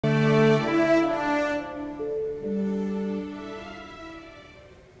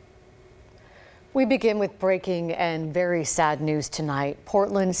We begin with breaking and very sad news tonight.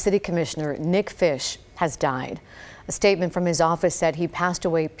 Portland City Commissioner Nick Fish has died. A statement from his office said he passed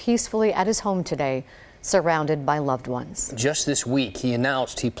away peacefully at his home today, surrounded by loved ones. Just this week, he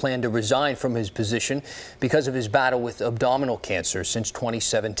announced he planned to resign from his position because of his battle with abdominal cancer since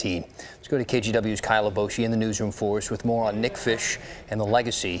 2017. Let's go to KGW's Kyle Aboshi in the newsroom for us with more on Nick Fish and the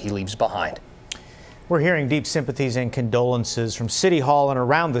legacy he leaves behind. We're hearing deep sympathies and condolences from City Hall and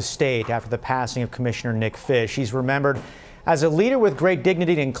around the state after the passing of Commissioner Nick Fish. He's remembered as a leader with great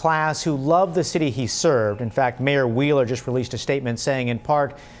dignity and class who loved the city he served. In fact, Mayor Wheeler just released a statement saying, in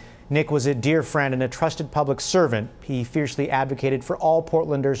part, Nick was a dear friend and a trusted public servant. He fiercely advocated for all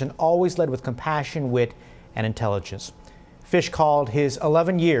Portlanders and always led with compassion, wit, and intelligence. Fish called his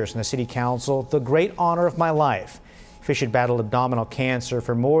 11 years in the city council the great honor of my life. Fish had battled abdominal cancer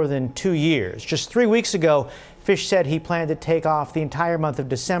for more than 2 years. Just 3 weeks ago, Fish said he planned to take off the entire month of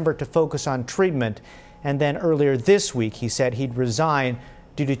December to focus on treatment. And then earlier this week, he said he'd resign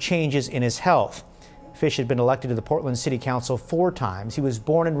due to changes in his health. Fish had been elected to the Portland City Council 4 times. He was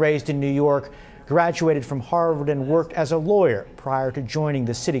born and raised in New York, graduated from Harvard, and worked as a lawyer prior to joining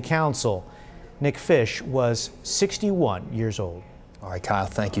the city council. Nick Fish was 61 years old. All right, Kyle,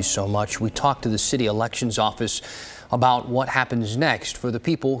 thank you so much. We talked to the city elections office about what happens next for the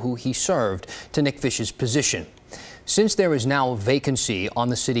people who he served to Nick Fish's position. Since there is now a vacancy on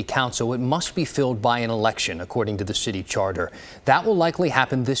the city council, it must be filled by an election, according to the city charter. That will likely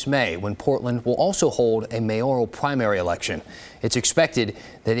happen this May, when Portland will also hold a mayoral primary election. It's expected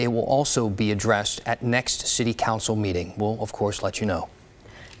that it will also be addressed at next city council meeting. We'll, of course, let you know.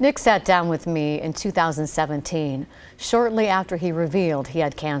 Nick sat down with me in 2017, shortly after he revealed he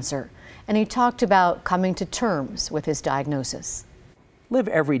had cancer, and he talked about coming to terms with his diagnosis. Live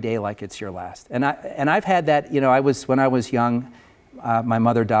every day like it's your last. And I've had that, when I was young, my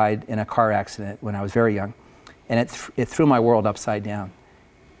mother died in a car accident when I was very young, and it threw my world upside down.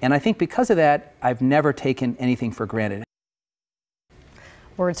 And I think because of that, I've never taken anything for granted.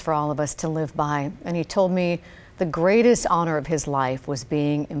 Words for all of us to live by. And he told me the greatest honor of his life was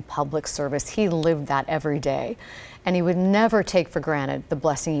being in public service. He lived that every day, and he would never take for granted the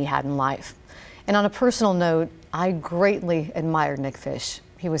blessing he had in life. And on a personal note, I greatly admired Nick Fish.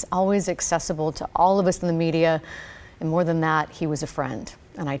 He was always accessible to all of us in the media, and more than that, he was a friend.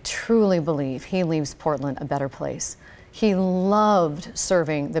 And I truly believe he leaves Portland a better place. He loved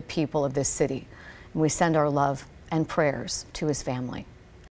serving the people of this city, and we send our love and prayers to his family.